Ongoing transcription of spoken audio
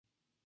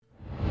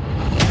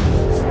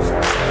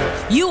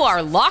You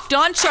are Locked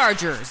On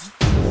Chargers,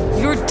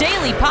 your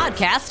daily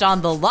podcast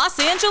on the Los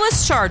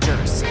Angeles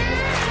Chargers.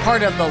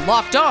 Part of the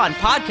Locked On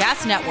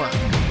Podcast Network,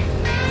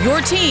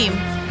 your team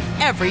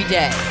every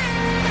day.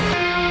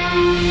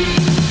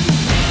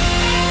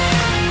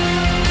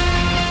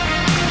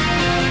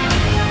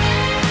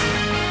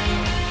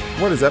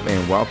 What is up,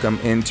 and welcome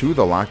into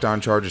the Locked On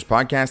Chargers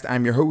podcast.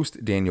 I'm your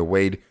host, Daniel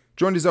Wade,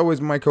 joined as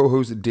always by my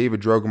co-host, David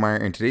Drogemeyer,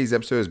 and today's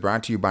episode is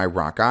brought to you by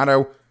Rock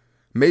Auto.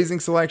 Amazing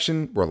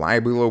selection,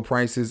 reliably low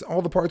prices,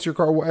 all the parts your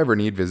car will ever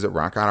need. Visit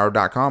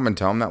rockauto.com and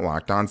tell them that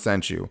Locked On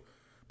sent you.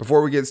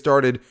 Before we get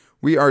started,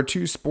 we are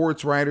two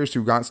sports writers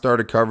who got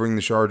started covering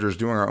the Chargers,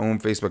 doing our own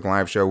Facebook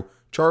Live show,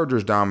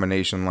 Chargers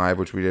Domination Live,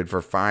 which we did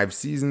for 5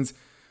 seasons.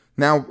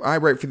 Now, I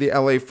write for the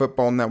LA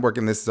Football Network,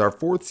 and this is our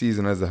 4th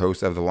season as the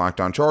host of the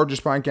Locked On Chargers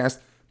podcast,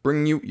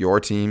 bringing you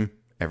your team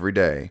every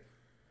day.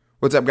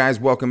 What's up, guys?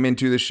 Welcome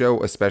into the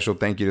show. A special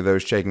thank you to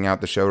those checking out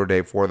the show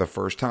today for the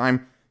first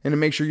time. And to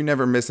make sure you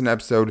never miss an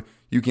episode,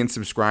 you can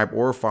subscribe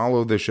or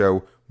follow the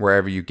show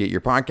wherever you get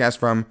your podcast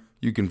from.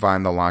 You can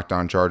find the Locked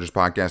On Chargers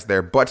podcast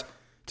there. But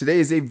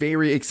today is a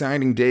very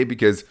exciting day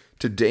because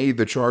today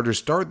the Chargers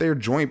start their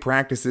joint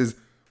practices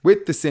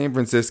with the San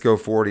Francisco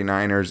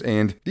 49ers.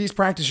 And these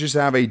practices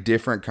have a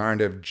different kind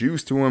of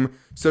juice to them.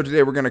 So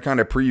today we're going to kind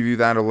of preview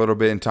that a little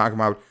bit and talk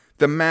about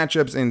the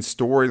matchups and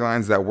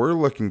storylines that we're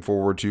looking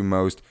forward to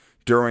most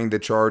during the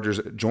Chargers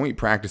joint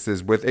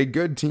practices with a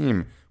good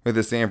team with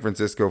the San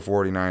Francisco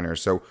 49ers.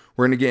 So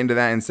we're going to get into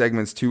that in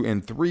segments 2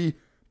 and 3,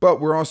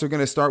 but we're also going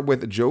to start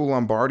with Joe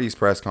Lombardi's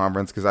press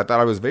conference because I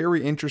thought it was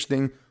very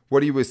interesting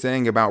what he was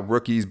saying about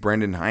rookies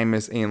Brenden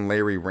Jaimes and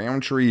Larry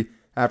Rountree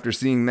after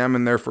seeing them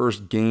in their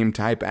first game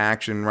type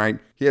action, right?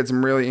 He had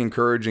some really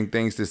encouraging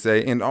things to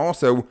say and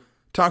also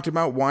talked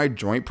about why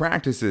joint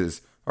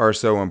practices are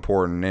so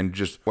important and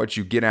just what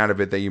you get out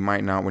of it that you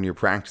might not when you're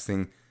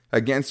practicing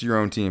against your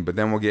own team. But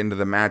then we'll get into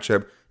the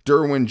matchup.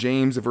 Derwin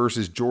James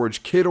versus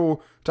George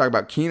Kittle. Talk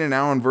about Keenan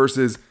Allen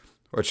versus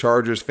a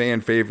Chargers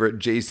fan favorite,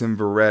 Jason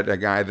Verrett, a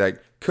guy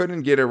that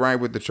couldn't get it right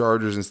with the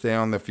Chargers and stay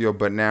on the field,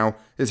 but now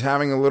is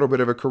having a little bit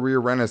of a career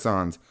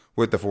renaissance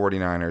with the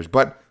 49ers.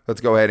 But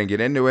let's go ahead and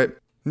get into it.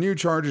 New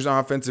Chargers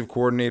offensive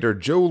coordinator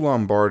Joe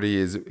Lombardi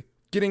is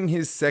getting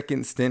his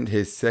second stint,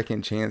 his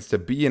second chance to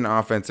be an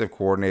offensive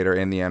coordinator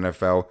in the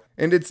NFL.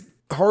 And it's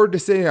hard to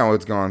say how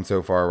it's gone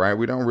so far, right?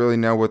 We don't really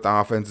know what the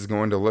offense is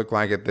going to look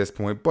like at this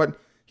point, but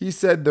he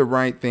said the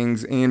right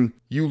things, and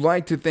you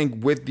like to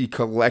think with the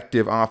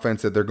collective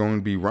offense that they're going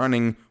to be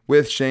running,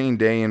 with Shane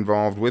Day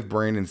involved, with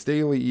Brandon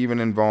Staley even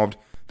involved,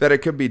 that it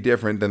could be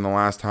different than the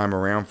last time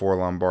around for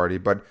Lombardi.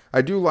 But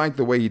I do like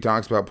the way he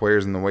talks about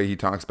players and the way he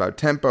talks about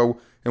tempo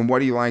and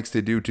what he likes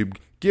to do to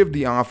give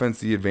the offense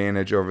the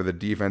advantage over the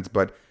defense.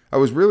 But I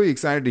was really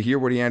excited to hear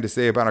what he had to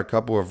say about a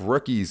couple of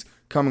rookies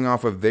coming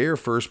off of their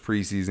first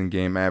preseason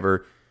game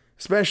ever,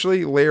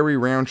 especially Larry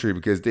Rountree,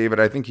 because David,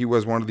 I think he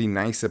was one of the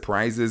nice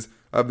surprises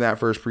of that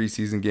first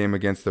preseason game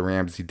against the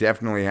Rams. He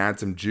definitely had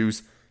some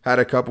juice, had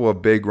a couple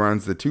of big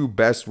runs. The 2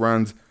 best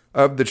runs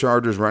of the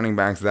Chargers running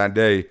backs that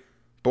day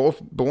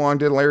both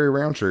belonged to Larry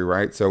Rountree,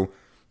 right? So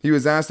he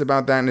was asked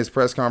about that in his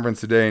press conference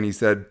today, and he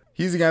said,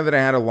 he's a guy that I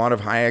had a lot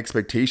of high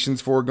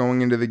expectations for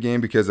going into the game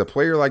because a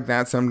player like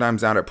that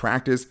sometimes out at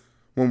practice,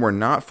 when we're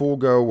not full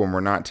go, when we're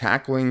not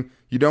tackling,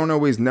 you don't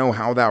always know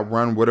how that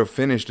run would have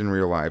finished in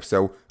real life.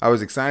 So I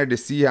was excited to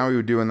see how he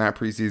would do in that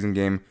preseason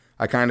game.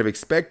 I kind of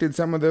expected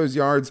some of those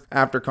yards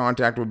after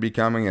contact would be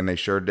coming, and they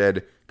sure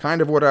did. Kind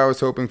of what I was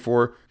hoping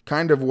for,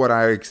 kind of what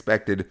I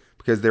expected,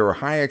 because there were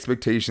high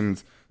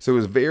expectations. So I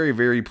was very,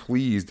 very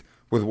pleased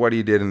with what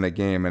he did in the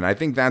game. And I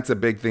think that's a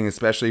big thing,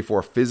 especially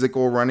for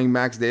physical running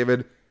backs,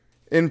 David.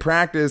 In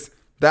practice,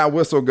 that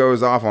whistle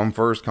goes off on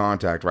first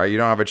contact, right? You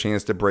don't have a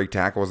chance to break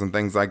tackles and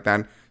things like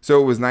that.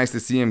 So it was nice to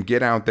see him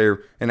get out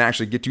there and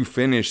actually get to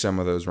finish some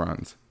of those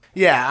runs.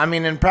 Yeah, I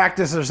mean, in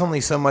practice, there's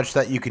only so much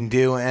that you can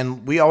do,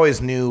 and we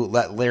always knew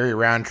that Larry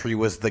Rountree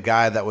was the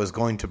guy that was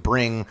going to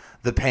bring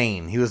the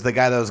pain. He was the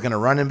guy that was going to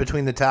run in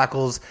between the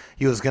tackles.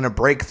 He was going to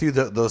break through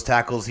those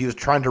tackles. He was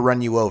trying to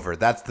run you over.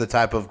 That's the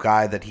type of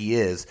guy that he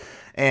is.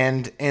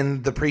 And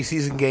in the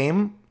preseason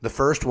game, the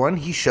first one,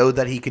 he showed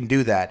that he can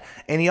do that.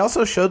 And he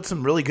also showed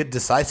some really good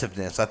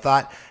decisiveness. I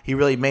thought he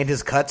really made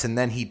his cuts, and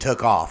then he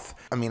took off.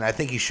 I mean, I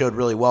think he showed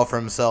really well for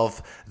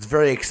himself. It's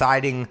very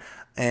exciting.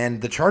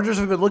 And the Chargers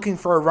have been looking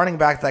for a running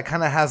back that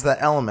kind of has that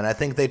element. I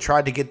think they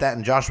tried to get that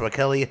in Joshua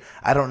Kelly.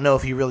 I don't know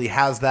if he really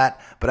has that,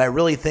 but I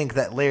really think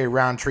that Larry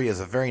Rountree is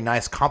a very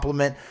nice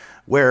compliment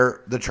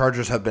where the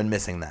Chargers have been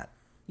missing that.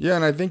 Yeah,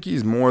 and I think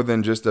he's more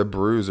than just a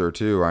bruiser,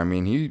 too. I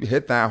mean, he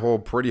hit that hole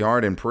pretty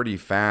hard and pretty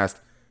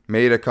fast.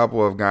 Made a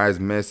couple of guys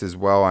miss as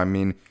well. I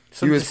mean,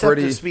 some he was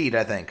pretty speed,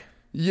 I think.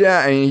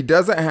 Yeah, and he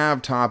doesn't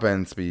have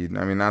top-end speed.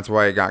 I mean, that's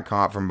why he got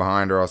caught from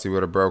behind, or else he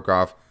would have broke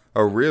off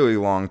a really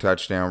long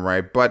touchdown,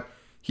 right? But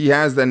he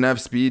has enough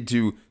speed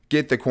to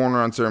get the corner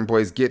on certain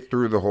plays, get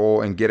through the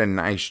hole, and get a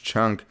nice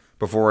chunk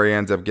before he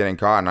ends up getting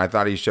caught. And I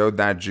thought he showed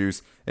that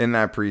juice in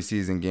that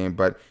preseason game.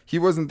 But he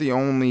wasn't the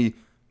only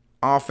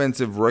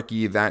offensive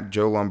rookie that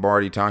Joe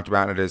Lombardi talked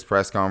about at his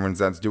press conference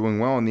that's doing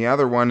well, and the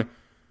other one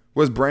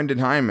was Brenden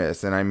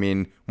Jaimes. And I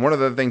mean, one of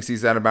the things he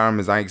said about him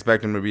is I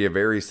expect him to be a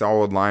very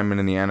solid lineman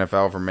in the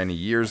NFL for many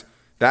years.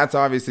 That's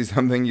obviously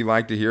something you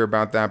like to hear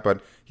about that,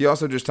 but he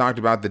also just talked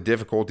about the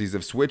difficulties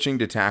of switching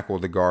to tackle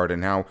to guard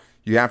and how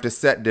you have to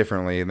set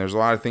differently, and there's a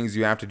lot of things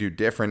you have to do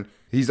different.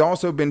 He's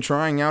also been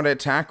trying out at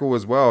tackle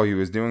as well. He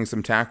was doing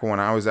some tackle when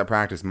I was at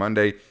practice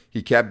Monday.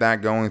 He kept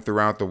that going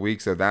throughout the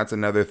week, so that's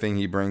another thing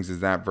he brings is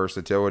that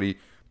versatility.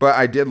 But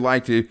I did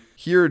like to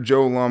hear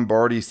Joe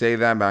Lombardi say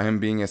that about him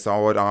being a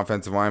solid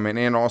offensive lineman,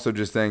 and also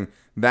just saying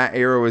that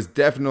arrow is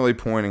definitely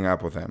pointing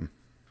up with him.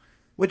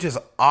 Which is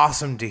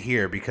awesome to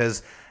hear,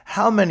 because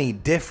how many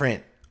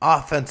different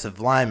offensive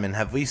linemen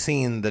have we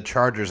seen the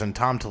Chargers and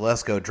Tom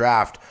Telesco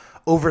draft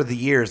over the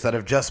years that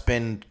have just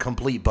been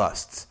complete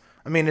busts?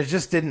 I mean, it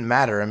just didn't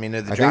matter. I mean,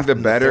 I think the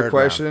better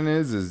question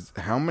is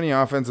how many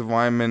offensive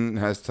linemen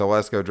has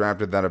Telesco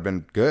drafted that have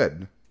been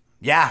good?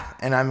 Yeah,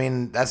 and I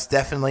mean, that's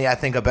definitely, I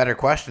think, a better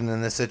question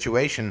in this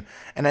situation.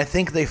 And I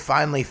think they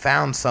finally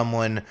found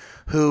someone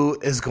who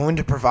is going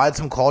to provide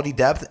some quality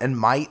depth and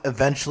might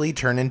eventually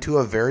turn into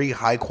a very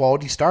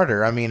high-quality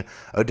starter. I mean,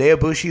 Oday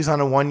Abushi's on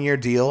a 1-year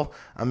deal.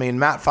 I mean,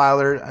 Matt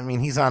Filer, I mean,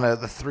 he's on a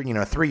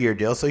 3-year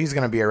deal, so he's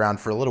going to be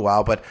around for a little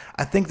while. But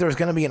I think there's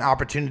going to be an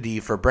opportunity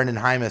for Brenden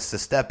Jaimes to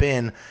step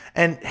in.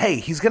 And, hey,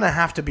 he's going to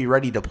have to be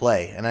ready to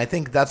play. And I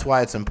think that's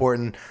why it's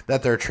important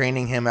that they're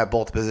training him at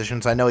both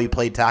positions. I know he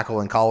played tackle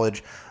in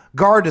college.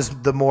 Guard is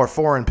the more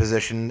foreign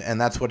position, and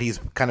that's what he's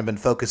kind of been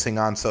focusing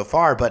on so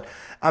far. But,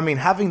 I mean,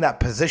 having that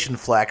position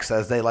flex,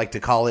 as they like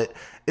to call it,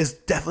 is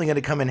definitely going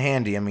to come in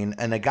handy. I mean,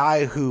 and a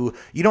guy who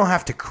you don't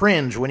have to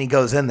cringe when he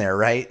goes in there,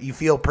 right? You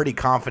feel pretty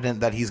confident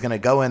that he's going to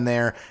go in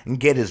there and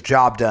get his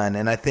job done.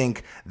 And I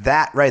think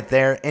that right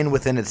there, in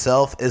within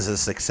itself, is a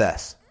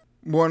success.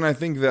 Well, and I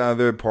think the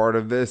other part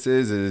of this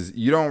is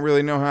you don't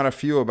really know how to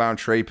feel about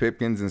Trey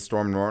Pipkins and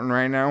Storm Norton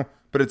right now.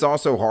 But it's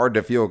also hard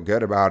to feel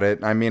good about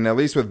it. I mean, at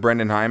least with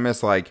Brenden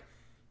Jaimes, like,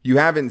 you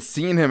haven't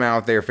seen him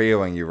out there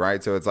failing you,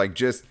 right? So it's like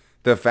just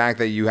the fact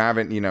that you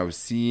haven't,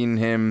 seen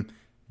him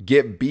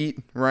get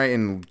beat, right?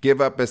 And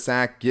give up a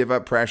sack, give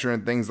up pressure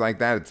and things like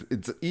that.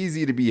 It's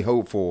easy to be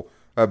hopeful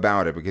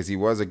about it because he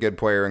was a good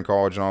player in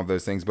college and all of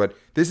those things. But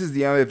this is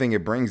the other thing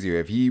it brings you.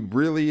 If he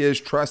really is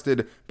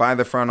trusted by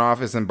the front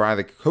office and by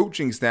the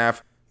coaching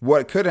staff,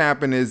 what could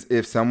happen is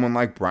if someone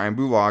like Brian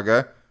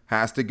Bulaga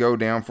has to go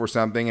down for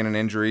something in an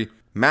injury,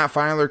 Matt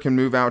Filer can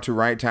move out to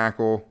right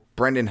tackle.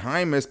 Brenden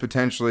Jaimes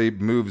potentially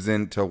moves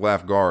into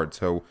left guard.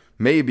 So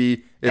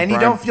maybe... And you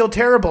don't feel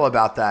terrible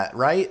about that,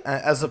 right?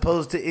 As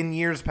opposed to in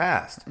years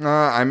past.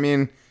 I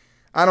mean,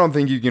 I don't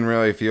think you can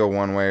really feel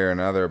one way or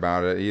another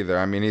about it either.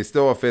 I mean, he's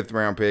still a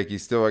 5th-round pick.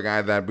 He's still a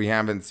guy that we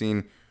haven't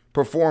seen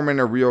perform in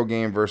a real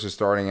game versus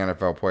starting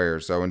NFL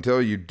players. So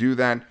until you do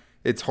that,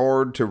 it's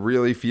hard to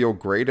really feel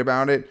great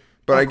about it.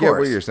 But I get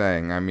what you're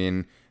saying. I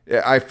mean,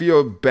 I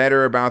feel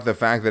better about the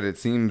fact that it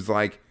seems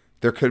like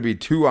there could be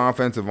 2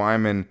 offensive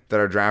linemen that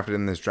are drafted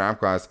in this draft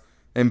class,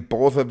 and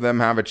both of them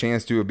have a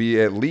chance to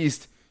be at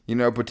least,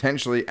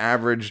 potentially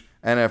average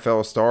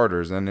NFL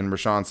starters. And in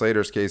Rashawn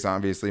Slater's case,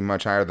 obviously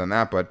much higher than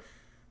that. But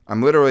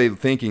I'm literally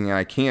thinking, and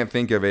I can't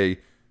think of a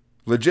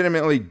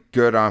legitimately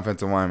good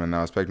offensive lineman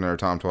that was picked under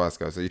Tom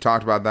Telesco. So you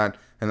talked about that,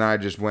 and then I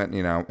just went,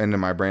 into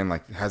my brain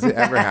like, has it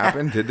ever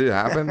happened? Did it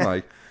happen?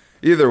 Like,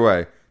 either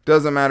way,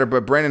 doesn't matter.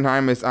 But Brenden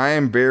Jaimes, I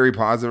am very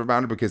positive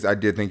about it because I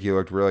did think he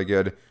looked really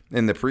good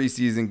in the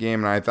preseason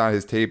game, and I thought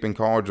his tape in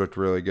college looked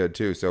really good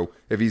too. So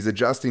if he's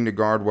adjusting to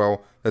guard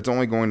well, that's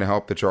only going to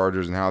help the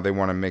Chargers and how they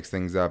want to mix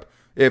things up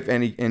if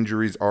any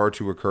injuries are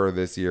to occur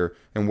this year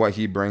and what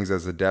he brings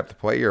as a depth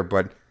player.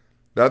 But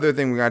the other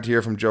thing we got to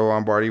hear from Joe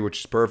Lombardi,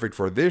 which is perfect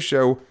for this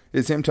show,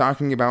 is him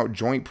talking about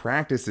joint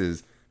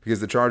practices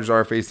because the Chargers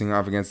are facing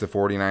off against the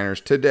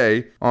 49ers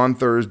today on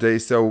Thursday.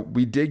 So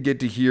we did get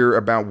to hear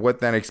about what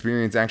that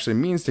experience actually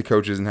means to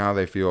coaches and how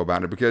they feel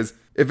about it. Because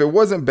if it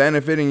wasn't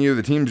benefiting you,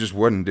 the team just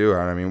wouldn't do it.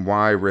 I mean,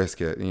 why risk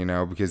it,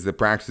 because the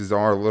practices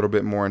are a little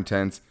bit more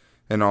intense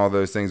and all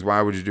those things.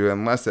 Why would you do it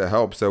unless it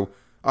helps? So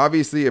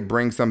obviously it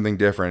brings something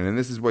different. And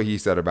this is what he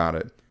said about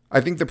it.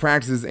 I think the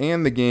practices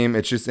and the game,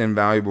 it's just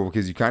invaluable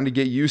because you kind of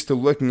get used to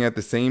looking at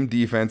the same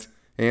defense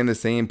and the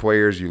same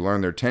players. You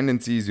learn their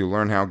tendencies. You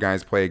learn how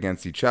guys play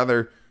against each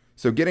other.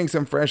 So getting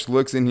some fresh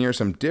looks in here,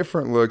 some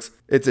different looks,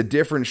 it's a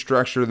different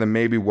structure than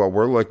maybe what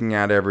we're looking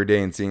at every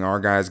day and seeing our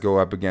guys go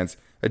up against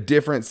a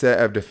different set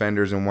of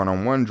defenders in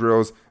one-on-one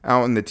drills,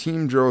 out in the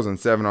team drills and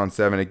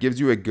 7-on-7. It gives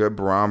you a good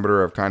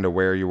barometer of kind of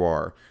where you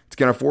are. It's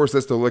going to force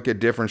us to look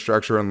at different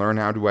structure and learn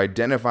how to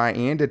identify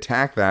and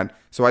attack that.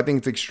 So I think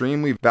it's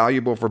extremely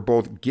valuable for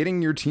both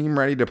getting your team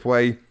ready to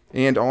play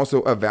and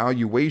also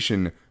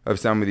evaluation of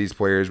some of these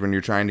players when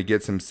you're trying to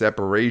get some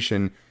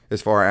separation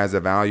as far as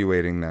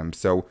evaluating them.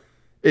 So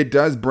it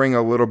does bring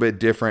a little bit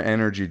different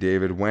energy,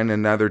 David, when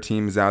another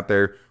team is out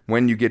there,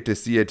 when you get to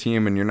see a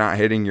team and you're not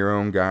hitting your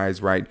own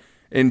guys, right?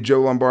 And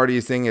Joe Lombardi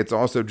is saying it's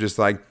also just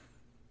like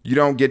you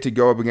don't get to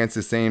go up against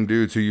the same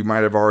dudes who you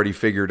might have already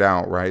figured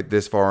out, right,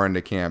 this far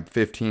into camp,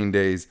 15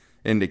 days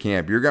into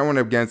camp. You're going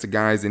up against the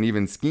guys and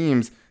even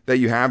schemes that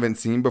you haven't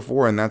seen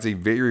before, and that's a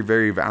very,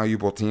 very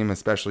valuable team,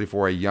 especially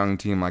for a young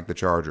team like the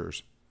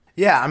Chargers.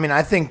 Yeah, I mean,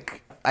 I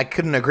think I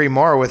couldn't agree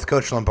more with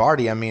Coach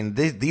Lombardi. I mean,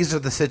 these are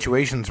the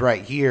situations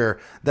right here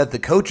that the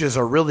coaches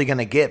are really going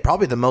to get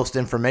probably the most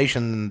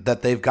information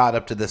that they've got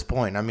up to this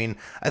point. I mean,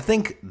 I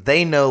think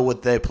they know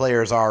what the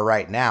players are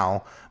right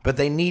now, but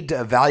they need to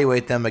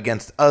evaluate them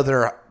against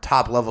other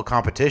top-level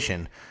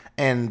competition.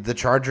 And the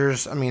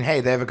Chargers, I mean,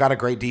 hey, they've got a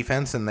great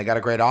defense and they got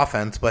a great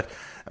offense, but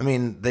I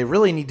mean, they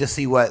really need to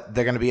see what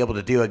they're going to be able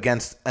to do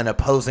against an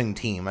opposing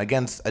team,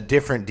 against a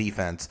different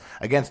defense,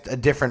 against a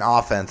different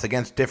offense,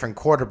 against different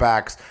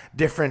quarterbacks,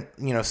 different,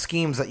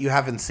 schemes that you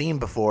haven't seen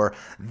before.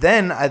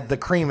 Then the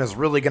cream is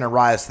really going to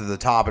rise to the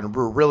top, and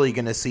we're really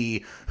going to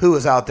see who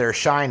is out there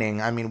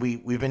shining. I mean,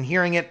 we've been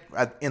hearing it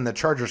in the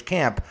Chargers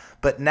camp,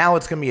 but now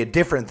it's going to be a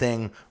different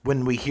thing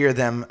when we hear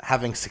them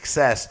having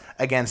success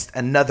against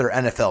another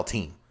NFL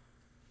team.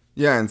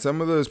 Yeah, and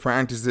some of those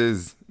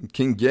practices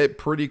can get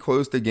pretty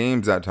close to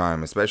games at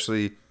time,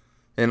 especially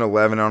in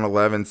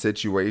 11-on-11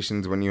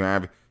 situations when you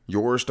have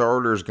your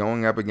starters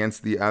going up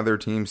against the other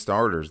team's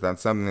starters.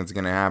 That's something that's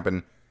going to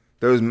happen.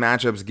 Those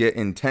matchups get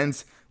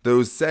intense.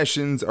 Those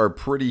sessions are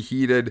pretty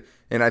heated,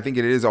 and I think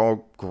it is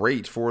all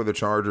great for the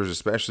Chargers,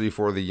 especially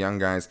for the young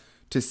guys,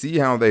 to see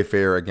how they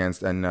fare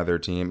against another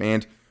team.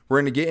 And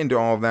we're going to get into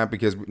all of that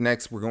because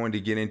next we're going to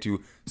get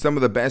into some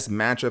of the best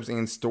matchups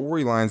and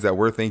storylines that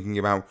we're thinking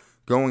about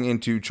going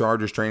into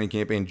Chargers training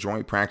camp and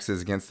joint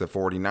practices against the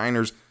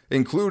 49ers,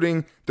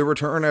 including the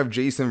return of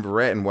Jason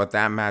Verrett and what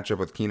that matchup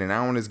with Keenan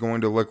Allen is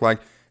going to look like,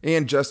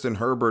 and Justin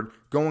Herbert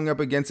going up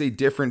against a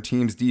different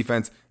team's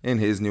defense in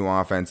his new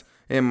offense,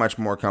 and much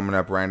more coming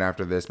up right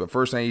after this. But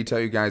first, I need to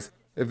tell you guys,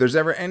 if there's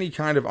ever any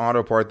kind of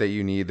auto part that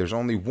you need, there's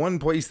only one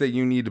place that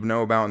you need to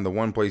know about, and the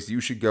one place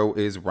you should go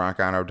is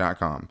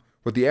rockauto.com.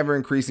 With the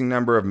ever-increasing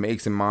number of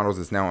makes and models,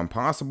 it's now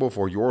impossible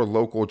for your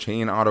local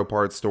chain auto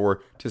parts store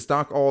to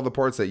stock all the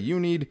parts that you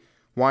need.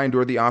 Why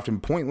endure the often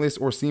pointless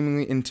or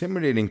seemingly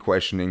intimidating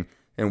questioning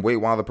and wait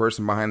while the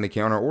person behind the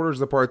counter orders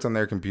the parts on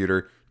their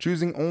computer,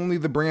 choosing only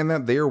the brand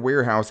that their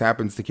warehouse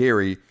happens to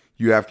carry?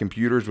 You have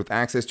computers with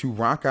access to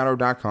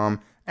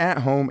rockauto.com at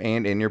home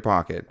and in your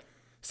pocket.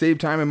 Save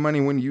time and money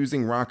when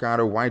using Rock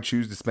Auto. Why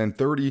choose to spend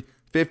 30,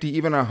 50,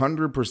 even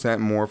 100%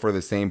 more for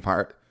the same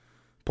parts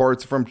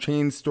from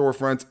chain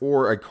storefronts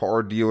or a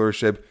car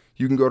dealership?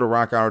 You can go to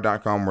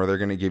rockauto.com where they're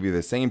going to give you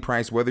the same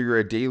price whether you're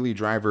a daily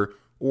driver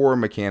or a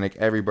mechanic.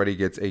 Everybody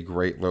gets a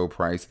great low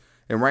price.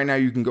 And right now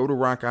you can go to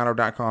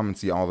rockauto.com and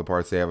see all the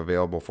parts they have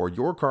available for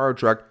your car or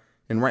truck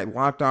and write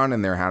Locked On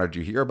in their How Did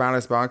You Hear About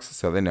Us box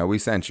so they know we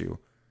sent you.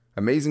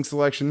 Amazing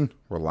selection,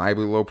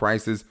 reliably low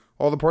prices,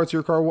 all the parts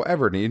your car will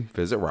ever need.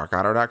 Visit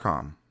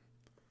rockauto.com.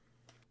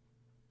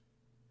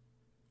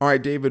 All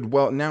right, David,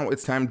 well, now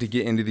it's time to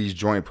get into these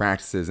joint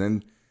practices,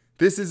 and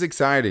this is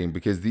exciting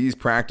because these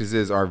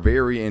practices are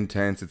very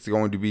intense. It's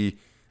going to be,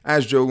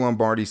 as Joe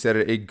Lombardi said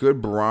it, a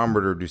good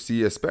barometer to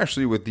see,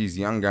 especially with these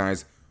young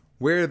guys,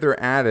 where they're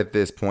at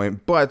this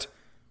point. But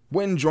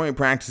when joint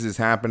practices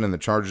happen, and the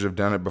Chargers have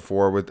done it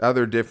before with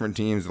other different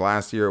teams,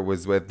 last year it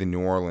was with the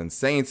New Orleans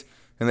Saints,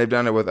 and they've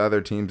done it with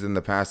other teams in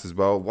the past as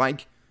well,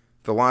 like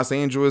the Los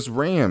Angeles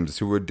Rams,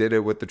 who did it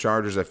with the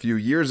Chargers a few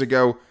years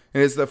ago.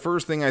 And it's the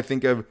first thing I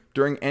think of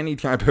during any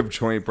type of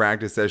joint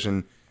practice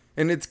session,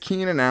 and it's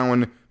Keenan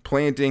Allen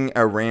planting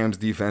a Rams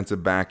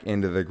defensive back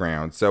into the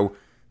ground. So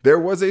there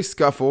was a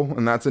scuffle,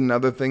 and that's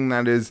another thing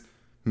that is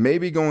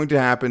maybe going to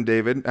happen,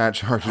 David, at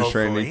Chargers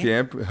training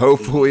camp.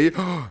 Hopefully,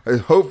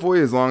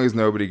 as long as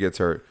nobody gets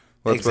hurt.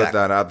 Let's put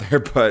that out there.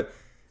 But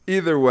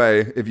either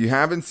way, if you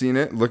haven't seen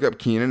it, look up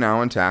Keenan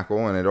Allen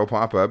tackle, and it'll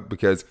pop up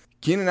because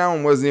Keenan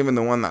Allen wasn't even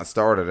the one that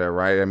started it,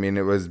 right? I mean,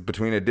 it was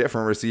between a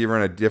different receiver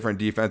and a different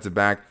defensive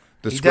back.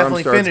 The scrum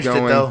starts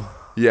going. It, though.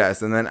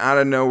 Yes, and then out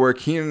of nowhere,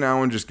 Keenan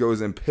Allen just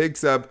goes and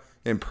picks up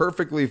and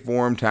perfectly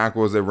formed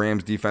tackles a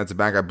Rams defensive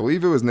back. I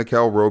believe it was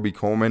Nickel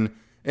Roby-Coleman,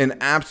 and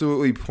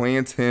absolutely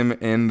plants him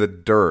in the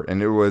dirt.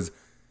 And it was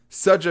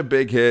such a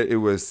big hit. It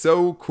was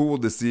so cool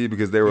to see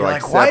because they were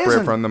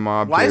separate from the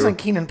mob. Why isn't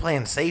Keenan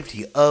playing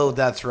safety? Oh,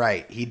 that's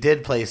right. He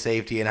did play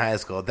safety in high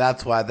school.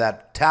 That's why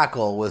that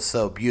tackle was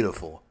so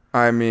beautiful.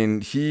 I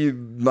mean,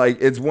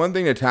 it's one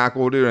thing to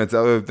tackle a dude, and it's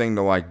another thing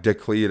to,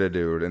 deplete a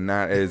dude, and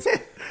that is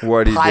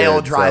what he did. Pile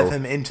drive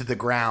him into the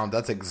ground.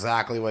 That's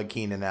exactly what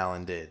Keenan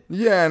Allen did.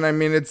 Yeah, and I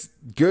mean, it's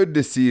good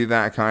to see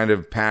that kind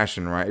of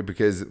passion, right?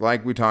 Because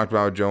like we talked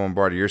about with Joe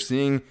Lombardi, you're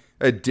seeing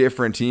a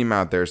different team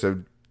out there,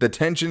 so the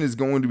tension is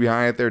going to be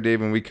high out there,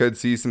 Dave, and we could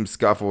see some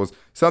scuffles,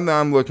 something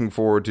I'm looking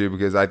forward to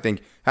because I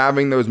think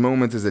having those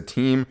moments as a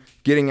team,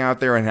 getting out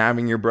there and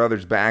having your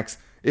brother's backs,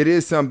 it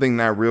is something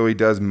that really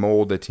does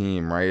mold a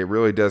team, right? It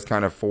really does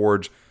kind of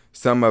forge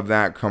some of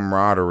that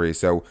camaraderie.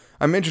 So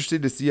I'm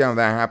interested to see how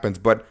that happens.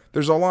 But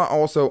there's a lot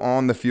also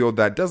on the field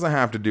that doesn't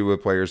have to do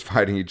with players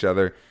fighting each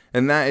other.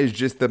 And that is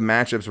just the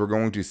matchups we're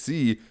going to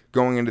see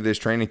going into this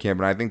training camp.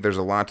 And I think there's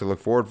a lot to look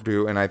forward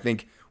to. And I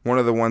think one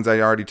of the ones I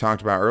already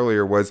talked about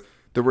earlier was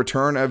the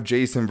return of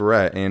Jason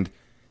Verrett. And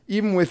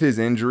even with his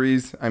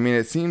injuries, I mean,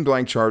 it seemed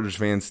like Chargers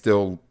fans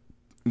still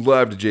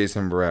loved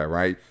Jason Verrett,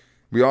 right?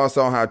 We all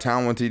saw how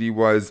talented he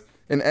was,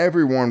 and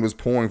everyone was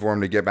pulling for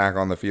him to get back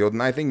on the field.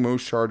 And I think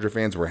most Charger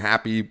fans were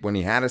happy when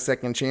he had a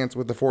second chance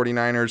with the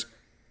 49ers,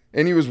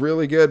 and he was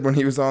really good when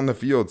he was on the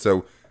field.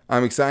 So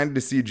I'm excited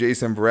to see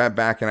Jason Verrett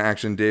back in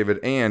action, David,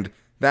 and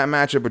that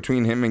matchup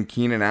between him and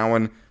Keenan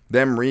Allen,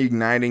 them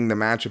reigniting the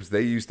matchups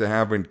they used to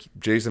have when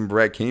Jason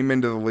Verrett came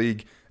into the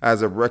league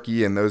as a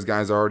rookie and those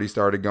guys already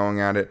started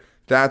going at it.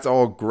 That's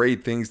all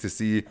great things to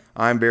see.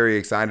 I'm very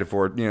excited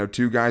for it. You know,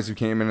 two guys who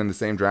came in the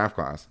same draft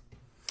class.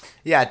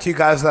 Yeah, two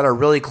guys that are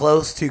really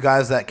close, two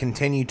guys that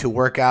continue to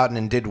work out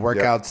and did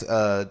workouts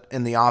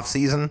in the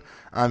offseason.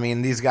 I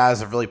mean, these guys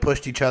have really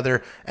pushed each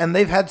other, and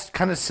they've had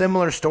kind of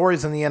similar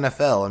stories in the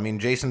NFL. I mean,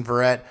 Jason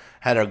Verrett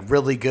had a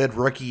really good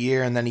rookie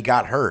year, and then he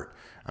got hurt.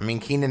 I mean,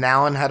 Keenan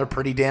Allen had a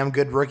pretty damn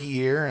good rookie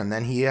year, and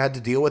then he had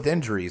to deal with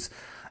injuries.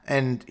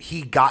 And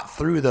he got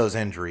through those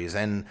injuries,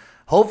 and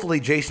hopefully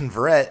Jason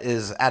Verrett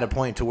is at a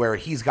point to where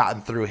he's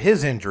gotten through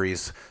his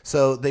injuries.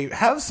 So they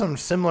have some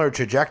similar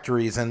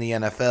trajectories in the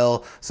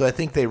NFL. So I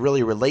think they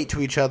really relate to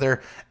each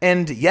other.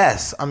 And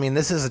yes, I mean,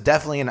 this is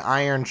definitely an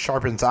iron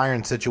sharpens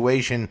iron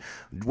situation.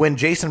 When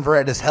Jason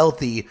Verrett is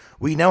healthy,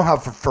 we know how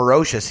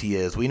ferocious he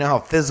is. We know how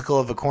physical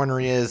of a corner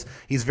he is.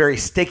 He's very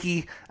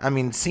sticky. I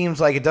mean, it seems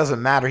like it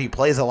doesn't matter. He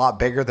plays a lot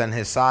bigger than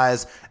his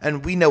size.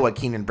 And we know what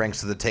Keenan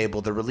brings to the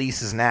table. The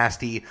release is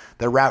nasty.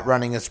 The route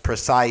running is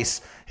precise.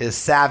 His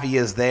savvy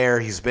is there.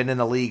 He's been in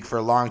the league for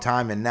a long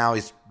time, and now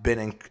he's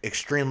been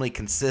extremely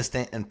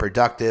consistent and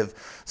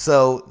productive.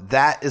 So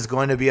that is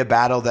going to be a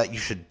battle that you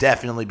should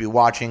definitely be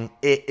watching.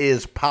 It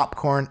is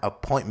popcorn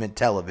appointment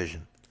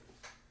television.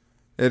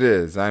 It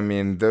is. I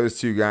mean, those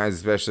two guys,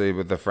 especially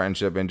with the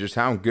friendship and just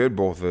how good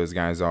both of those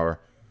guys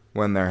are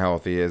when they're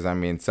healthy, is, I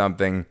mean,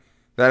 something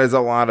that is a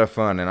lot of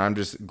fun. And I'm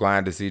just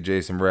glad to see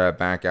Jason Verrett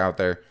back out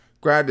there.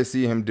 Glad to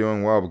see him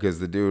doing well because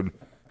the dude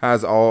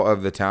has all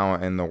of the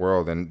talent in the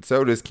world. And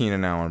so does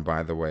Keenan Allen,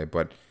 by the way.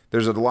 But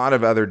there's a lot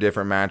of other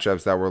different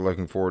matchups that we're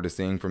looking forward to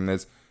seeing from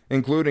this,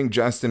 including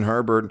Justin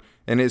Herbert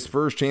and his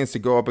first chance to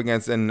go up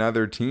against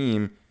another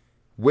team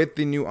with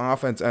the new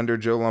offense under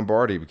Joe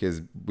Lombardi,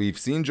 because we've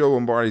seen Joe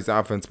Lombardi's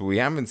offense, but we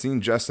haven't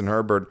seen Justin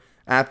Herbert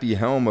at the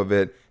helm of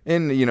it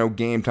in,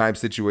 game type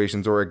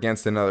situations or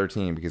against another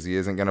team, because he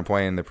isn't going to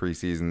play in the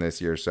preseason this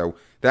year. So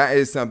that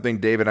is something,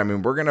 David. I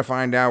mean, we're going to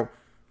find out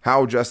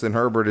how Justin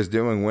Herbert is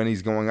doing when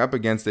he's going up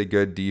against a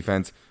good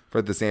defense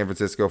for the San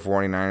Francisco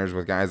 49ers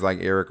with guys like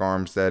Eric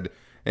Armstead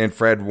and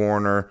Fred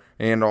Warner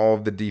and all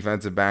of the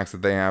defensive backs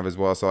that they have as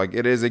well. So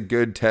it is a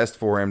good test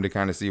for him to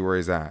kind of see where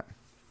he's at.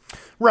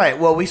 Right.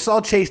 Well, we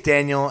saw Chase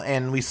Daniel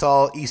and we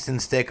saw Easton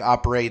Stick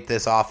operate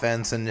this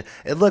offense, and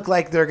it looked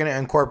like they're going to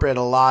incorporate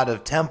a lot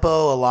of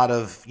tempo, a lot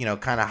of,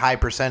 kind of high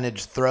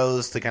percentage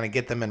throws to kind of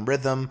get them in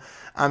rhythm.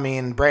 I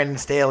mean, Brandon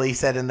Staley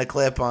said in the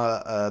clip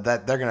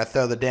that they're going to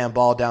throw the damn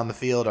ball down the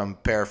field. I'm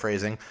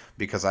paraphrasing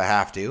because I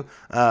have to.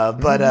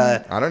 But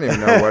I don't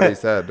even know what he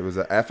said. Was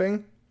it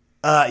effing?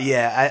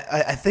 Yeah,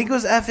 I think it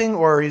was effing,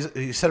 or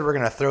he said we're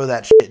going to throw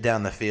that shit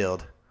down the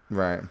field.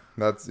 Right.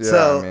 That's,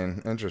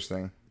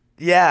 interesting.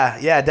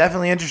 Yeah,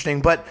 definitely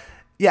interesting. But,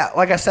 yeah,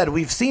 like I said,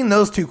 we've seen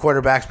those two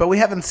quarterbacks, but we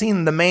haven't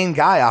seen the main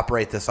guy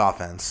operate this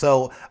offense.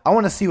 So I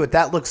want to see what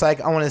that looks like.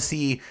 I want to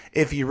see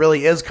if he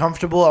really is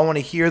comfortable. I want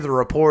to hear the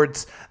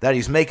reports that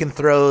he's making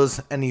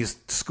throws and he's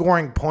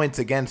scoring points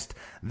against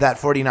that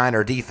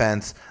 49er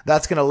defense.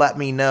 That's going to let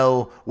me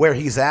know where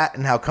he's at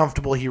and how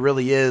comfortable he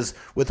really is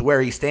with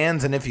where he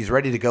stands and if he's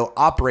ready to go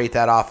operate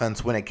that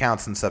offense when it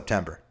counts in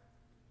September.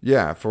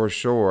 Yeah, for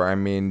sure. I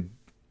mean,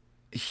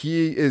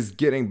 he is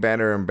getting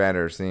better and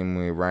better,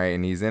 seemingly, right?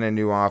 And he's in a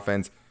new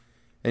offense,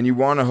 and you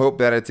want to hope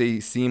that it's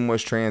a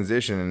seamless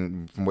transition.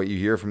 And from what you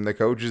hear from the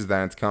coaches,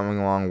 that it's coming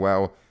along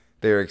well.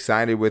 They're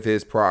excited with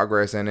his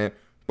progress in it.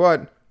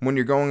 But when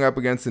you're going up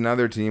against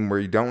another team where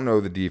you don't know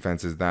the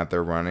defenses that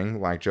they're running,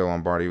 like Joe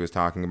Lombardi was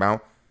talking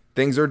about,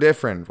 things are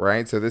different,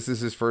 right? So this is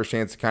his first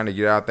chance to kind of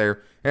get out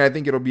there, and I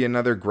think it'll be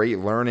another great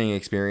learning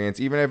experience,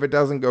 even if it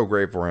doesn't go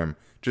great for him.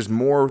 Just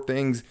more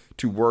things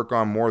to work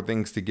on, more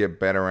things to get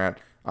better at.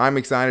 I'm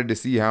excited to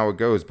see how it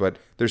goes, but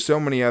there's so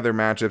many other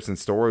matchups and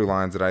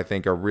storylines that I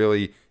think are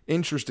really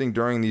interesting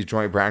during these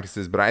joint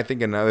practices. But I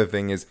think another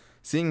thing is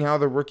seeing how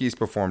the rookies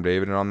perform,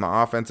 David. And on the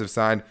offensive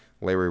side,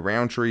 Larry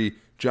Roundtree,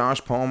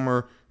 Josh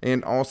Palmer,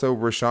 and also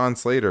Rashawn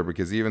Slater,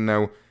 because even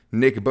though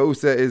Nick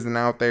Bosa isn't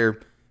out there,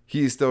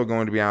 he's still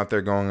going to be out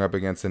there going up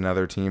against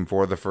another team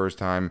for the first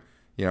time,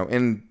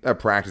 in a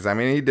practice. I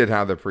mean, he did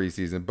have the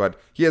preseason, but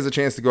he has a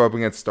chance to go up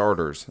against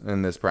starters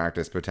in this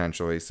practice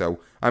potentially. So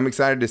I'm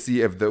excited to see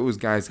if those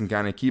guys can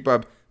kind of keep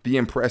up the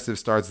impressive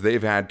starts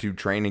they've had to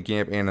training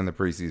camp and in the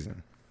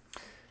preseason.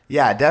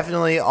 Yeah,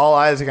 definitely all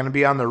eyes are going to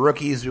be on the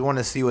rookies. We want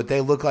to see what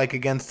they look like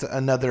against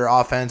another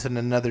offense and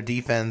another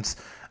defense.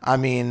 I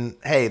mean,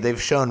 hey,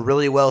 they've shown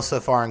really well so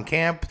far in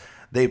camp.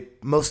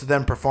 Most of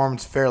them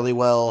performed fairly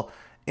well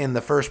in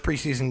the first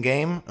preseason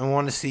game, and we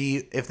want to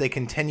see if they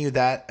continue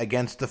that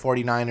against the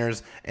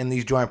 49ers in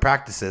these joint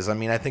practices. I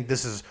mean, I think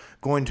this is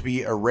going to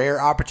be a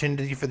rare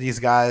opportunity for these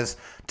guys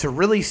to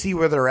really see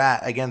where they're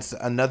at against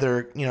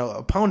another,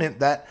 opponent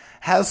that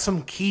has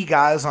some key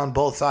guys on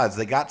both sides.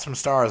 They got some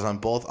stars on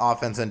both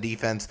offense and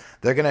defense.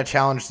 They're going to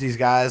challenge these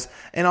guys.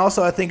 And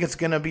also, I think it's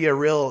going to be a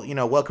real,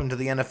 welcome to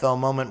the NFL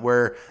moment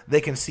where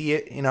they can see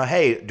it,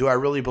 hey, do I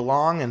really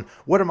belong? And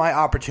what are my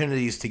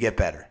opportunities to get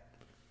better?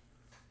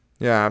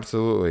 Yeah,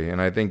 absolutely. And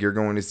I think you're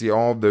going to see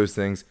all of those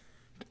things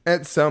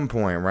at some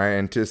point, right?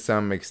 And to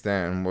some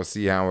extent, and we'll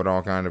see how it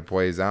all kind of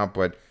plays out.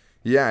 But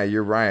yeah,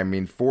 you're right. I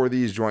mean, for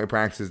these joint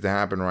practices to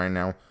happen right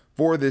now,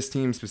 for this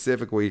team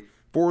specifically,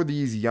 for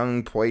these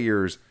young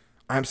players,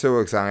 I'm so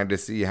excited to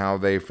see how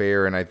they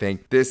fare. And I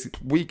think this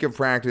week of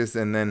practice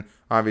and then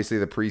obviously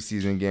the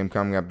preseason game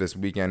coming up this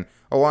weekend,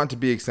 a lot to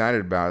be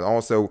excited about.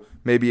 Also,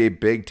 maybe a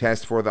big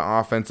test for the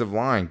offensive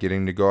line,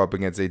 getting to go up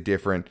against a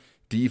different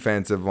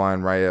defensive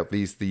line, right? At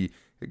least the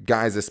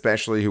guys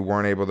especially who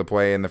weren't able to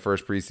play in the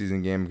first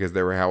preseason game because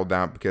they were held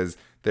out because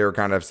they were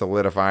kind of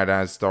solidified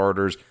as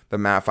starters. The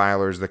Matt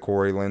Filers, the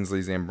Corey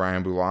Linsleys, and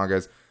Brian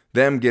Bulagas,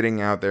 them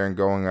getting out there and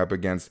going up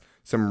against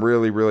some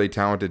really, really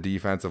talented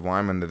defensive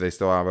linemen that they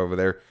still have over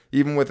there,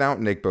 even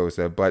without Nick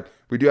Bosa. But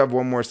we do have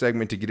one more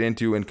segment to get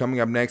into, and coming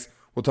up next,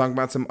 we'll talk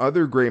about some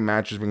other great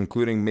matches,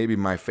 including maybe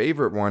my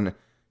favorite one,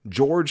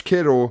 George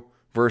Kittle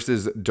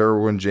versus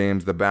Derwin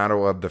James, the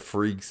battle of the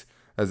freaks,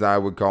 as I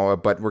would call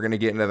it. But we're going to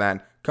get into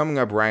that coming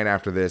up right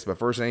after this. But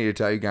first, I need to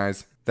tell you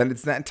guys that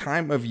it's that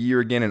time of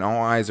year again, and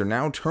all eyes are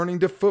now turning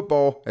to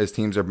football as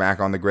teams are back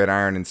on the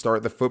gridiron and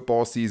start the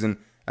football season.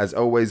 As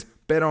always,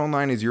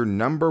 BetOnline is your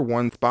number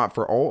one spot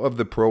for all of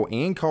the pro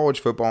and college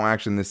football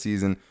action this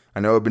season. I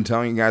know I've been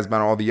telling you guys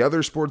about all the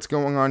other sports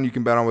going on you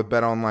can bet on with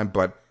BetOnline,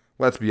 but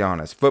let's be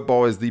honest,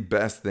 football is the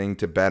best thing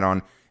to bet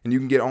on, and you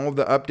can get all of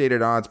the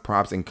updated odds,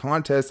 props, and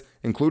contests,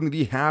 including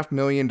the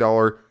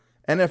 $500,000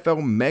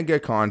 NFL Mega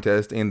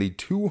Contest and the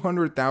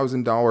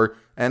 $200,000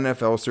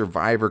 NFL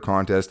Survivor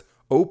Contest,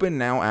 open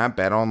now at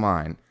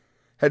BetOnline.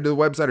 Head to the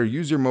website or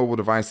use your mobile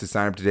device to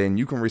sign up today, and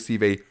you can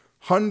receive a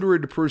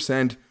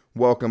 100%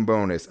 welcome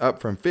bonus,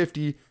 up from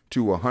 50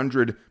 to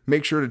 100.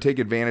 Make sure to take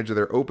advantage of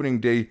their opening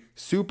day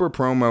super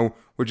promo,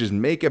 which is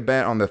make a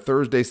bet on the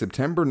Thursday,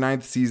 September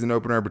 9th season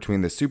opener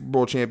between the Super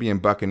Bowl champion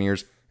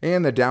Buccaneers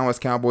and the Dallas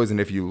Cowboys. And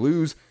if you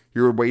lose,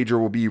 your wager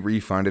will be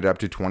refunded up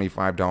to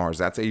 $25.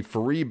 That's a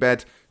free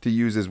bet to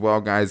use as well,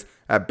 guys,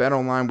 at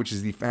BetOnline, which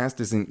is the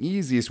fastest and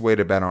easiest way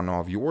to bet on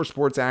all of your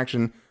sports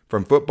action,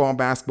 from football,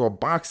 basketball,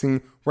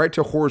 boxing, right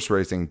to horse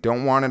racing.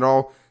 Don't want it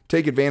all?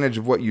 Take advantage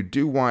of what you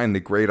do want and the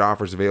great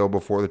offers available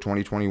for the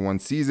 2021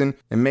 season.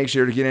 And make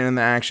sure to get in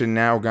the action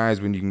now, guys,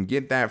 when you can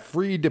get that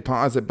free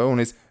deposit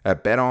bonus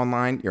at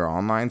BetOnline, your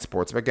online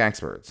sportsbook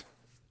experts.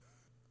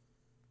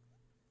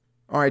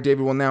 All right,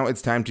 David, well, now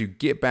it's time to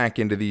get back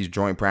into these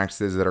joint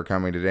practices that are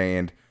coming today.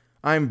 And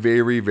I'm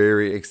very,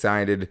 very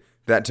excited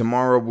that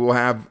tomorrow we'll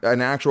have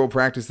an actual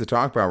practice to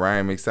talk about, right?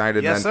 I'm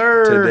excited that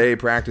today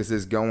practice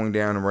is going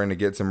down and we're going to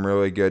get some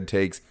really good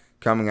takes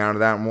coming out of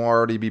that, and we'll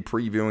already be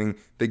previewing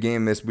the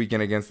game this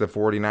weekend against the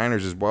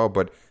 49ers as well.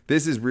 But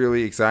this is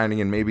really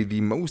exciting, and maybe the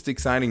most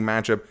exciting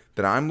matchup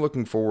that I'm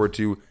looking forward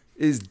to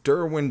is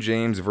Derwin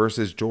James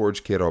versus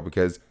George Kittle,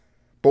 because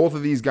both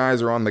of these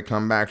guys are on the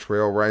comeback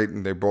trail, right?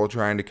 And they're both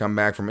trying to come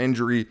back from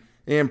injury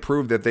and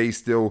prove that they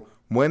still,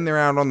 when they're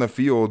out on the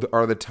field,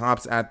 are the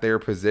tops at their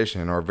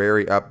position, or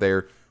very up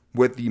there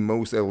with the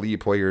most elite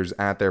players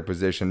at their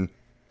position.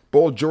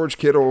 Both George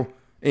Kittle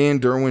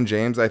and Derwin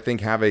James, I think,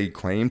 have a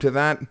claim to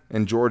that.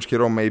 And George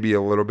Kittle may be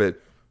a little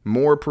bit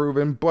more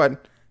proven.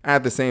 But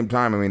at the same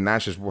time, I mean,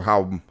 that's just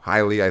how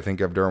highly I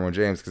think of Derwin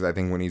James. Because I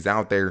think when he's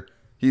out there,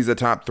 he's a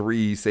top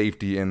 3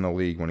 safety in the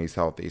league when he's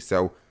healthy.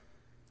 So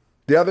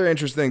the other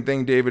interesting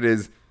thing, David,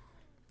 is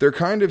they're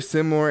kind of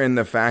similar in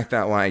the fact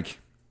that, like,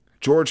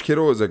 George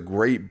Kittle is a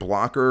great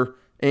blocker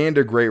and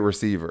a great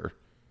receiver.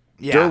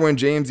 Yeah. Derwin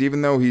James,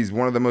 even though he's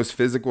one of the most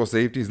physical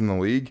safeties in the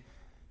league,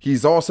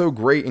 he's also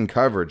great in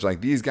coverage. Like,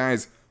 these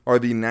guys are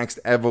the next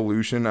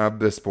evolution of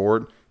the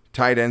sport.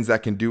 Tight ends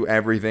that can do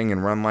everything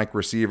and run like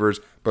receivers,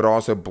 but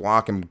also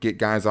block and get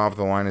guys off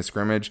the line of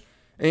scrimmage.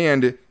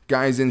 And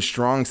guys in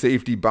strong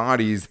safety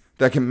bodies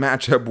that can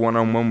match up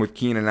one-on-one with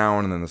Keenan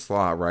Allen in the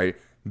slot, right?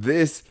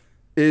 This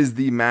is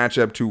the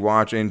matchup to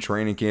watch in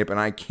training camp, and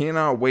I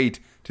cannot wait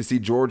to see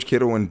George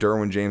Kittle and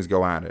Derwin James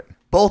go at it.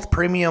 Both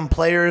premium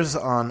players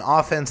on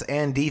offense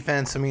and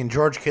defense. I mean,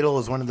 George Kittle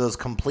is one of those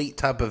complete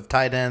type of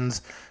tight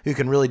ends who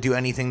can really do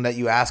anything that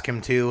you ask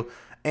him to.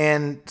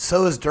 And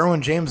so is Derwin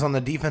James on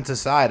the defensive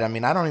side. I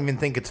mean, I don't even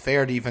think it's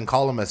fair to even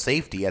call him a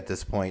safety at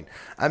this point.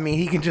 I mean,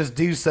 he can just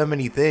do so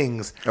many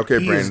things.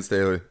 Okay, Brandon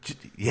Staley.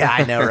 Yeah,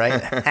 I know,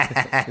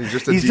 right?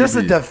 He's just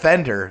a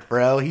defender,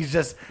 bro. He's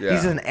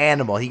an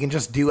animal. He can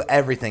just do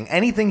everything.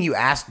 Anything you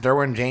ask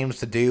Derwin James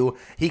to do,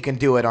 he can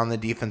do it on the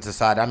defensive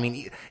side. I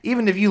mean,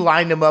 even if you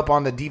lined him up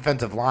on the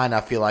defensive line,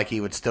 I feel like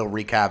he would still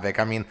wreak havoc.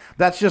 I mean,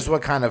 that's just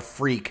what kind of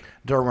freak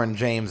Derwin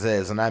James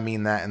is, and I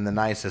mean that in the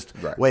nicest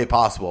way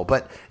possible.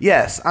 But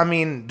yes, Yes, I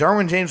mean,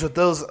 Derwin James with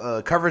those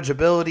coverage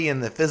ability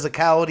and the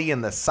physicality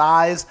and the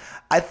size,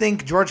 I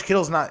think George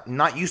Kittle's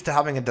not used to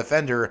having a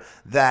defender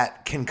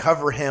that can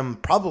cover him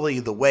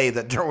probably the way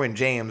that Derwin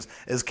James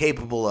is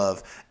capable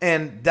of.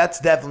 And that's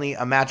definitely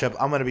a matchup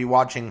I'm going to be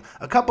watching.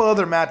 A couple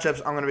other matchups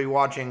I'm going to be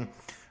watching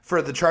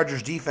for the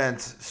Chargers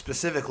defense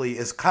specifically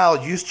is Kyle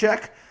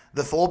Juszczyk,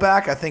 the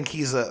fullback. I think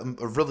he's a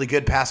really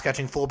good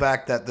pass-catching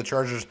fullback that the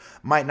Chargers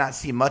might not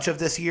see much of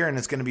this year, and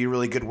it's going to be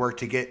really good work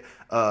to get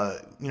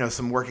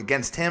some work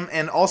against him.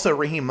 And also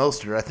Raheem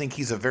Mostert. I think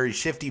he's a very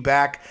shifty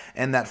back,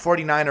 and that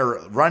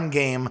 49er run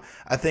game,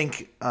 I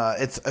think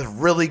it's a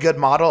really good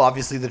model.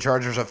 Obviously, the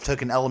Chargers have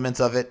taken elements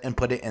of it and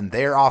put it in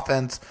their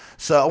offense.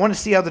 So I want to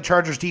see how the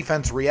Chargers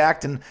defense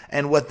react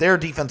and what their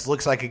defense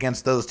looks like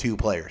against those two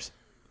players.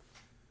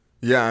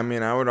 Yeah, I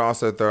mean, I would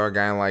also throw a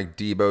guy like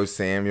Deebo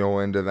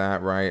Samuel into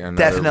that, right? Another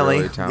Definitely.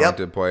 really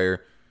talented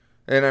player.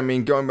 And, I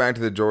mean, going back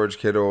to the George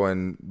Kittle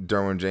and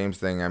Derwin James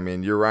thing, I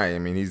mean, you're right. I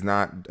mean, he's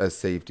not a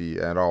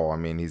safety at all. I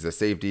mean, he's a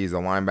safety, he's a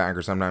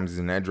linebacker, sometimes he's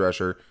an edge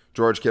rusher.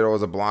 George Kittle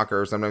is a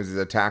blocker, sometimes he's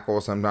a tackle,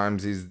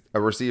 sometimes he's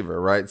a receiver,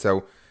 right?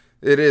 So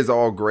it is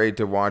all great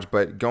to watch.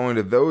 But going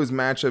to those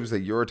matchups that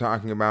you're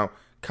talking about,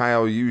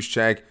 Kyle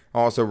Juszczyk,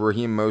 also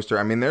Raheem Mostert,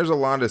 I mean, there's a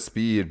lot of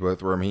speed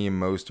with Raheem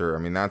Mostert. I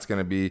mean, that's going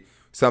to be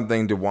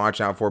something to watch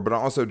out for, but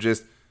also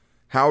just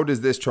how does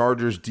this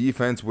Chargers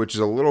defense, which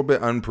is a little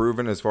bit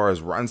unproven as far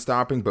as run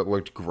stopping, but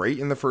looked great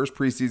in the first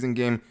preseason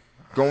game,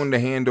 going to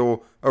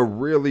handle a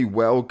really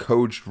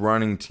well-coached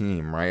running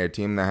team, right? A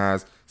team that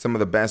has some of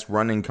the best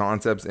running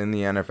concepts in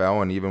the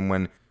NFL, and even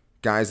when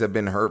guys have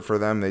been hurt for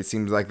them, it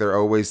seems like they're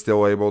always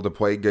still able to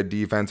play good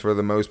defense for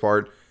the most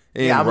part.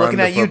 Yeah, I'm looking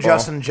at you,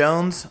 Justin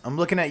Jones. I'm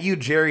looking at you,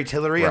 Jerry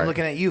Tillery. Right. I'm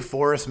looking at you,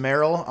 Forrest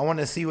Merrill. I want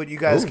to see what you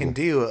guys can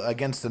do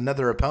against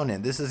another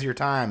opponent. This is your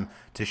time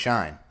to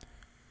shine.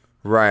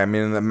 Right. I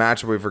mean, the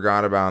matchup we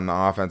forgot about on the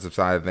offensive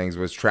side of things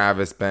was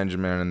Travis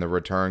Benjamin in the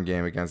return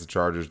game against the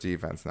Chargers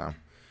defense now.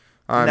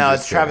 No,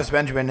 it's Travis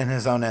Benjamin in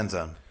his own end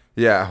zone.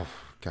 Yeah. Oh,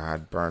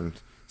 God, burn.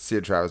 See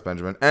it, Travis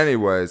Benjamin.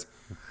 Anyways,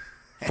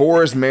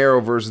 Forrest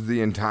Merrill versus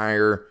the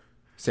entire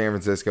San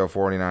Francisco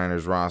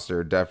 49ers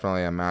roster.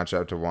 Definitely a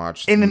matchup to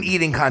watch. In an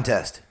eating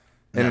contest.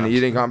 An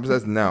eating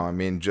contest? No. I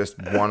mean,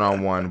 just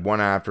one-on-one,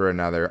 one after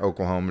another,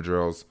 Oklahoma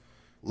drills.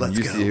 Let's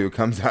go. see who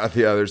comes out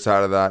the other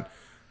side of that.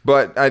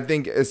 But I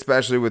think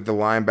especially with the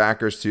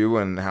linebackers, too,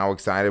 and how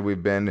excited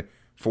we've been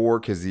for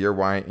Kazir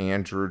White,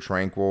 Andrew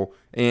Tranquill,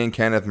 and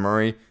Kenneth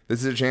Murray,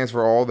 this is a chance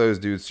for all those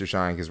dudes to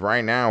shine. Because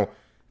right now,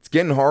 it's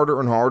getting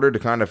harder and harder to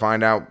kind of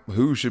find out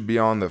who should be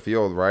on the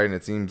field, right? And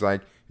it seems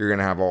like you're going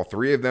to have all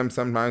three of them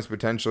sometimes,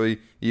 potentially,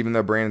 even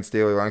though Brandon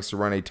Staley likes to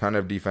run a ton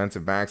of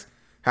defensive backs.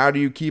 How do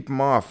you keep them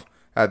off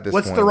at this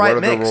point? What's the right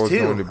what are mix, the roles too?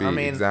 going to be? I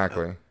mean,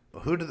 exactly.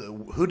 Who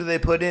do they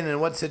put in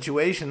what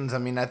situations? I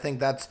mean, I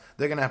think they're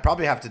going to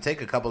probably have to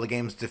take a couple of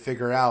games to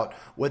figure out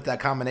what that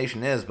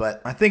combination is.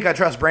 But I think I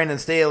trust Brandon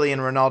Staley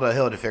and Ronaldo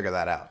Hill to figure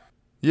that out.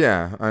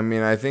 Yeah, I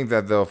mean, I think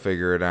that they'll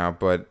figure it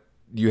out, but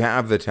you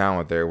have the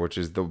talent there, which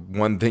is the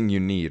one thing you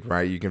need,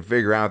 right? You can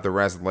figure out the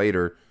rest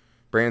later.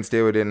 Brandon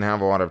Staley didn't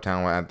have a lot of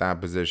talent at that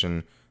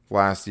position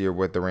last year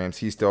with the Rams.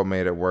 He still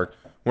made it work.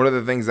 One of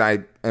the things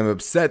I am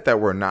upset that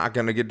we're not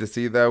going to get to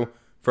see, though,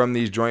 from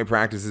these joint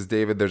practices,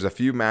 David, there's a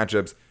few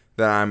matchups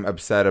that I'm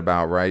upset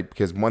about, right?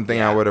 Because one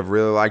thing I would have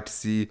really liked to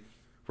see,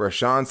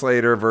 Rashawn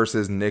Slater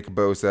versus Nick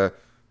Bosa.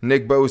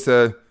 Nick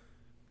Bosa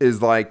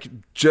is like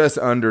just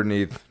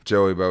underneath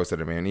Joey Bosa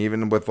to me. And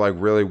even with like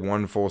really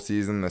one full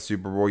season, the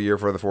Super Bowl year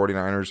for the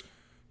 49ers,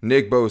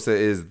 Nick Bosa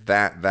is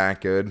that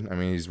good. I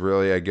mean, he's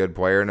really a good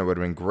player, and it would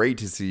have been great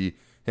to see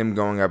him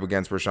going up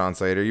against Rashawn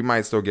Slater. You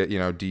might still get,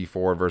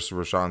 D4 versus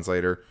Rashawn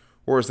Slater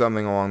or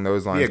something along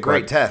those lines. Be a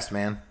great test,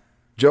 man.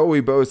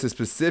 Joey Bosa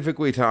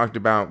specifically talked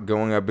about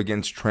going up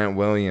against Trent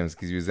Williams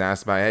because he was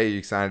asked about, hey, you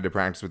excited to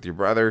practice with your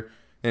brother?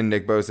 And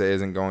Nick Bosa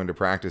isn't going to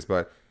practice,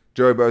 but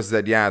Joey Bosa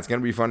said, yeah, it's going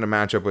to be fun to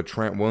match up with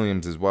Trent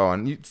Williams as well.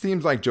 And it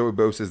seems like Joey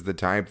Bosa is the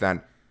type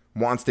that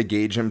wants to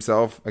gauge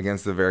himself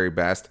against the very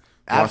best,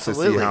 wants to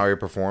see how he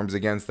performs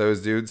against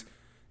those dudes.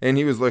 And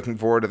he was looking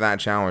forward to that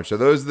challenge. So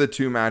those are the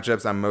two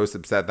matchups I'm most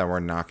upset that we're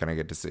not going to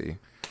get to see.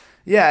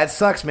 Yeah, it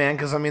sucks, man,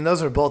 because, I mean,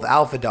 those are both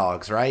alpha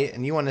dogs, right?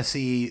 And you want to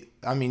see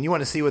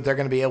what they're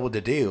going to be able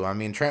to do. I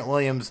mean, Trent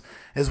Williams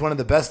is one of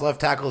the best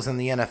left tackles in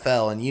the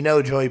NFL, and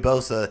Joey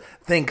Bosa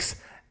thinks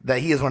that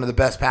he is one of the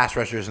best pass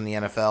rushers in the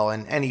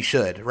NFL, and he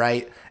should,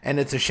 right? And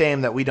it's a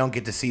shame that we don't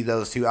get to see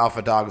those two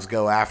alpha dogs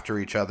go after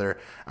each other.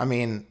 I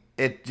mean,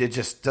 it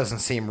just doesn't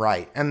seem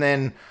right. And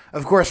then,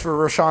 of course, for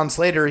Rashawn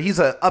Slater, he's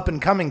an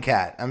up-and-coming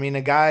cat. I mean,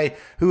 a guy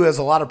who has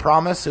a lot of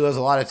promise, who has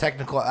a lot of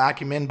technical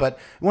acumen, but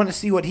we want to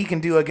see what he can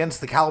do against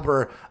the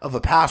caliber of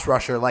a pass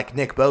rusher like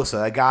Nick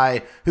Bosa, a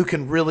guy who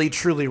can really,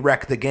 truly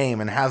wreck the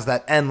game and has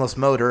that endless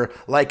motor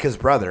like his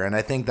brother. And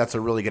I think that's a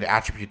really good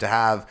attribute to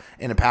have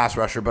in a pass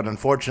rusher, but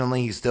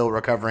unfortunately, he's still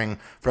recovering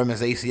from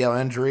his ACL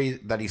injury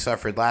that he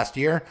suffered last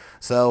year,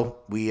 so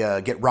we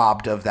get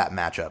robbed of that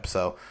matchup.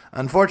 So,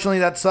 unfortunately,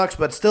 that sucks,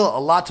 but still a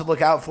lot to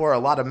look out for, a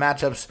lot of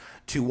matchups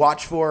to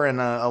watch for, and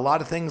a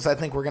lot of things I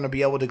think we're going to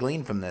be able to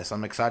glean from this.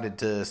 I'm excited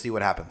to see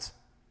what happens.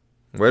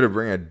 Way to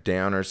bring a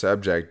downer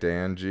subject,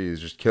 Dan. Jeez,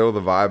 just kill the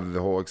vibe of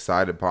the whole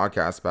excited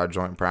podcast about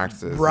joint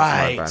practices.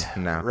 Right.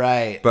 No.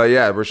 Right. But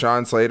yeah,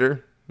 Rashawn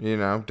Slater,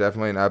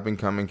 definitely an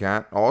up-and-coming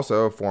cat.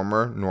 Also a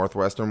former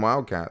Northwestern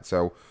Wildcat.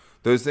 So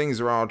those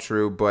things are all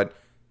true. But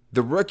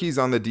the rookies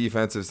on the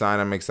defensive side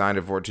I'm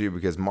excited for too,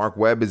 because Mark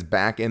Webb is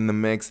back in the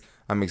mix.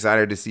 I'm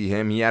excited to see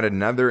him. He had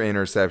another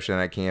interception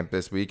at camp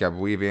this week. I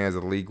believe he has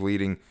a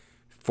league-leading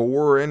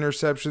 4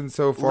 interceptions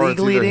so far. League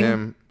leading?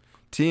 Him,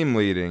 team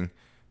leading.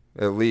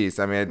 At least.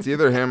 I mean, it's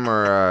either him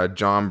or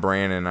John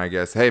Brannon, I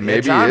guess. Hey,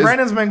 maybe John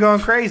Brannon's been going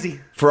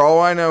crazy. For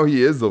all I know,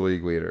 he is the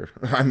league leader.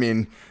 I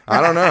mean, I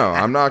don't know.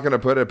 I'm not going to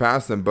put it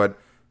past him. But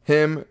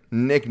him,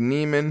 Nick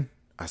Niemann,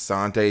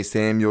 Asante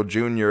Samuel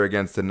Jr.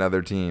 against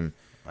another team.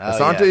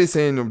 Asante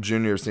Samuel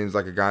Jr. seems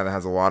like a guy that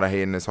has a lot of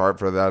hate in his heart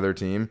for the other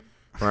team.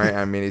 Right?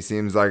 I mean, he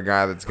seems like a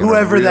guy that's going to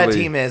whoever that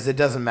team is, it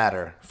doesn't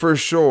matter. For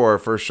sure.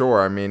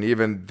 I mean,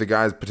 even the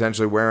guy's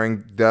potentially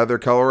wearing the other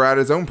color at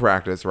his own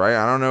practice, right?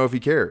 I don't know if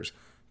he cares.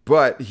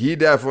 But he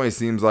definitely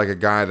seems like a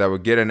guy that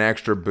would get an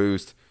extra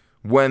boost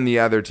when the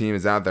other team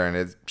is out there. And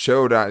it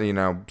showed,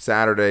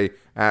 Saturday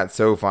at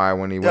SoFi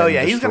when he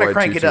went he's going to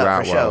crank it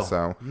up for sure.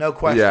 So, no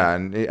question. Yeah,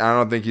 and I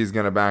don't think he's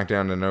going to back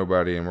down to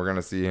nobody. And we're going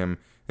to see him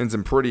in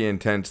some pretty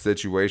intense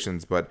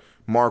situations. But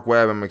Mark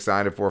Webb, I'm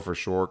excited for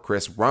sure.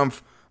 Chris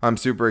Rumph, I'm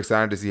super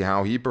excited to see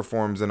how he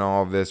performs in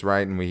all of this,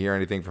 right? And we hear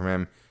anything from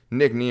him.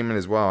 Nick Niemann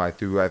as well, I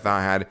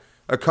thought had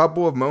a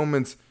couple of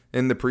moments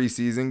in the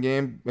preseason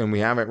game, and we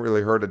haven't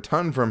really heard a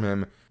ton from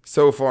him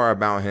so far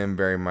about him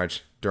very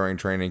much during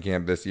training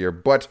camp this year.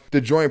 But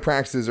the joint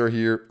practices are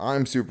here.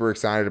 I'm super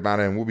excited about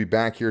it, and we'll be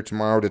back here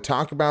tomorrow to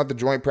talk about the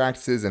joint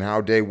practices and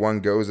how day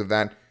 1 goes of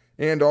that,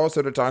 and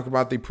also to talk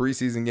about the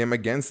preseason game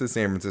against the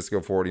San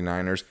Francisco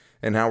 49ers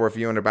and how we're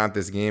feeling about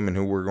this game and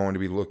who we're going to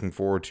be looking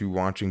forward to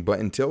watching. But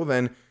until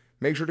then,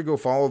 make sure to go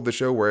follow the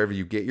show wherever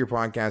you get your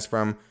podcast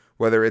from,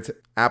 whether it's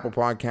Apple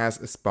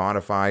Podcasts,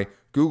 Spotify,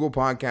 Google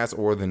Podcasts,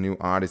 or the new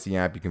Odyssey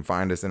app. You can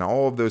find us in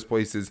all of those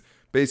places,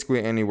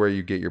 basically anywhere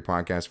you get your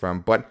podcast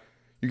from. But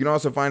you can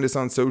also find us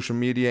on social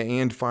media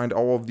and find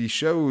all of the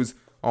shows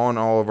on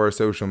all of our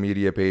social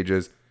media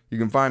pages. You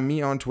can find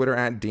me on Twitter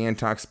at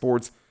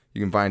DanTalkSports.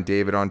 You can find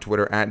David on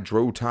Twitter at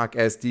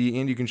DroTalkSD,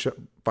 and you can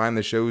find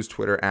the show's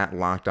Twitter at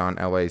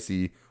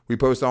LockedOnLAC. We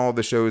post all of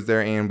the shows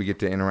there, and we get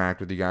to interact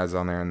with you guys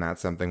on there, and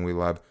that's something we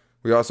love.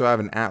 We also have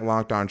an at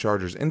Locked On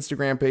Chargers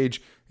Instagram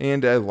page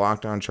and a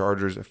Locked On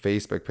Chargers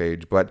Facebook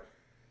page. But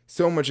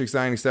so much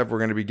exciting stuff we're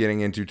going to be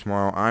getting into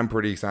tomorrow. I'm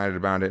pretty excited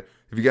about it.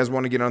 If you guys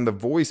want to get on the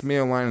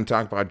voicemail line and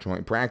talk about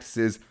joint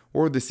practices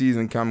or the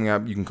season coming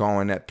up, you can call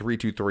in at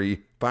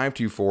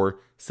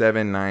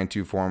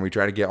 323-524-7924. And we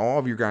try to get all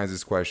of your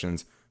guys'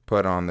 questions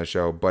put on the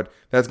show. But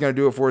that's going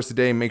to do it for us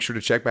today. Make sure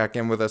to check back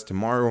in with us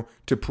tomorrow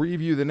to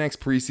preview the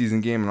next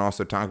preseason game and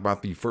also talk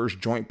about the first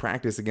joint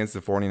practice against the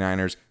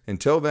 49ers.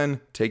 Until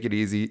then, take it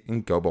easy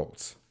and go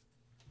Bolts.